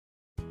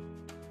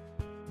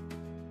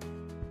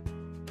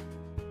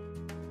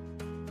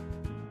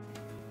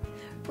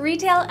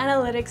Retail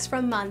Analytics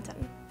from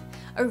Manthan,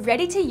 a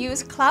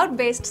ready-to-use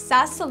cloud-based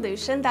SaaS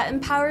solution that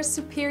empowers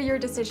superior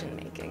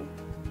decision-making.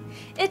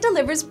 It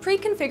delivers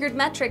pre-configured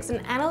metrics and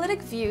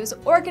analytic views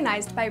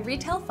organized by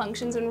retail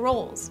functions and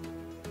roles.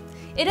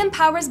 It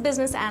empowers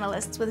business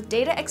analysts with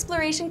data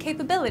exploration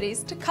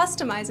capabilities to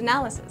customize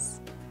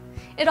analysis.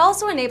 It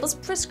also enables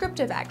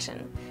prescriptive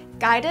action,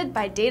 guided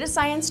by data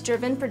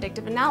science-driven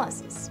predictive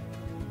analysis.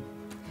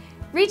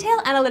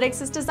 Retail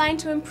Analytics is designed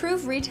to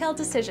improve retail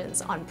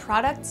decisions on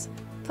products,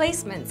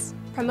 placements,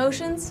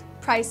 promotions,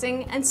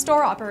 pricing, and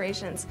store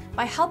operations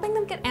by helping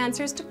them get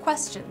answers to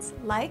questions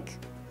like,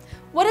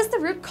 what is the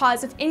root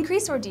cause of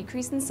increase or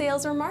decrease in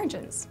sales or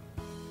margins?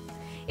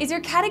 Is your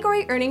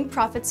category earning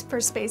profits per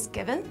space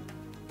given?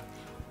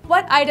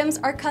 What items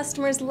are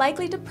customers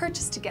likely to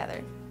purchase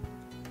together?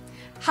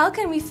 How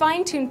can we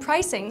fine-tune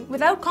pricing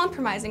without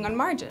compromising on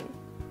margin?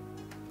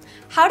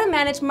 How to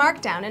manage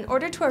markdown in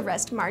order to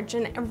arrest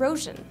margin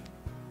erosion?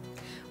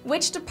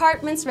 Which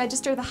departments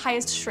register the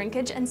highest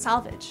shrinkage and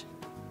salvage?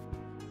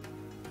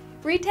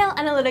 Retail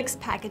Analytics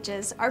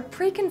packages are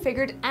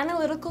pre-configured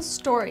analytical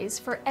stories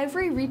for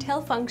every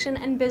retail function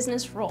and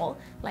business role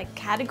like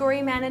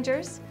category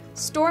managers,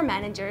 store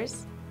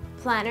managers,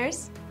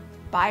 planners,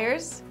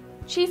 buyers,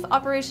 chief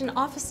operation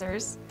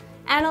officers,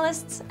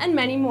 analysts, and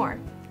many more,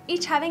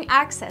 each having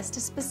access to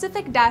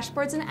specific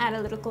dashboards and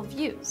analytical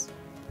views.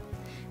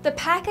 The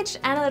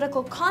packaged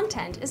analytical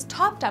content is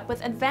topped up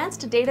with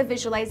advanced data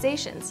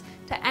visualizations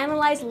to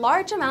analyze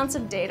large amounts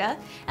of data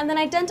and then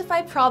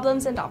identify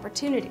problems and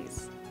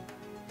opportunities.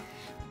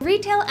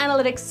 Retail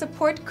Analytics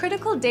support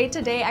critical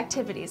day-to-day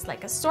activities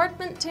like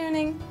assortment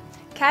tuning,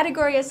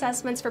 category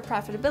assessments for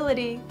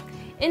profitability,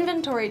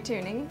 inventory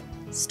tuning,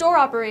 store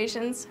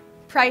operations,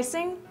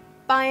 pricing,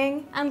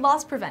 buying, and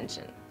loss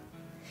prevention.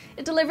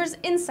 It delivers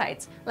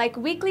insights like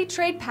weekly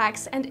trade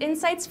packs and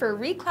insights for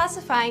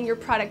reclassifying your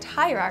product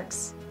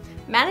hierarchies,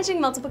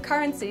 managing multiple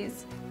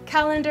currencies,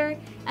 calendar,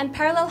 and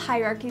parallel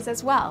hierarchies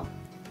as well.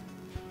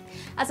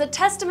 As a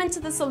testament to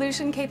the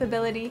solution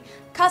capability,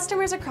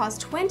 customers across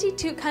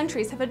 22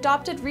 countries have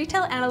adopted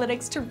Retail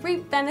Analytics to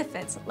reap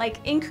benefits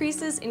like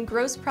increases in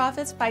gross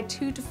profits by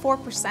 2 to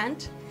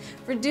 4%,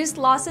 reduced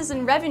losses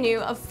in revenue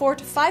of 4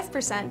 to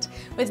 5%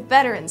 with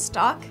better in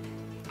stock,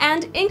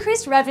 and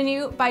increased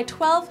revenue by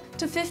 12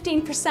 to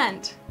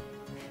 15%.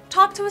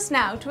 Talk to us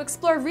now to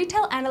explore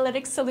Retail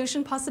Analytics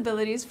solution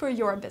possibilities for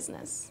your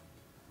business.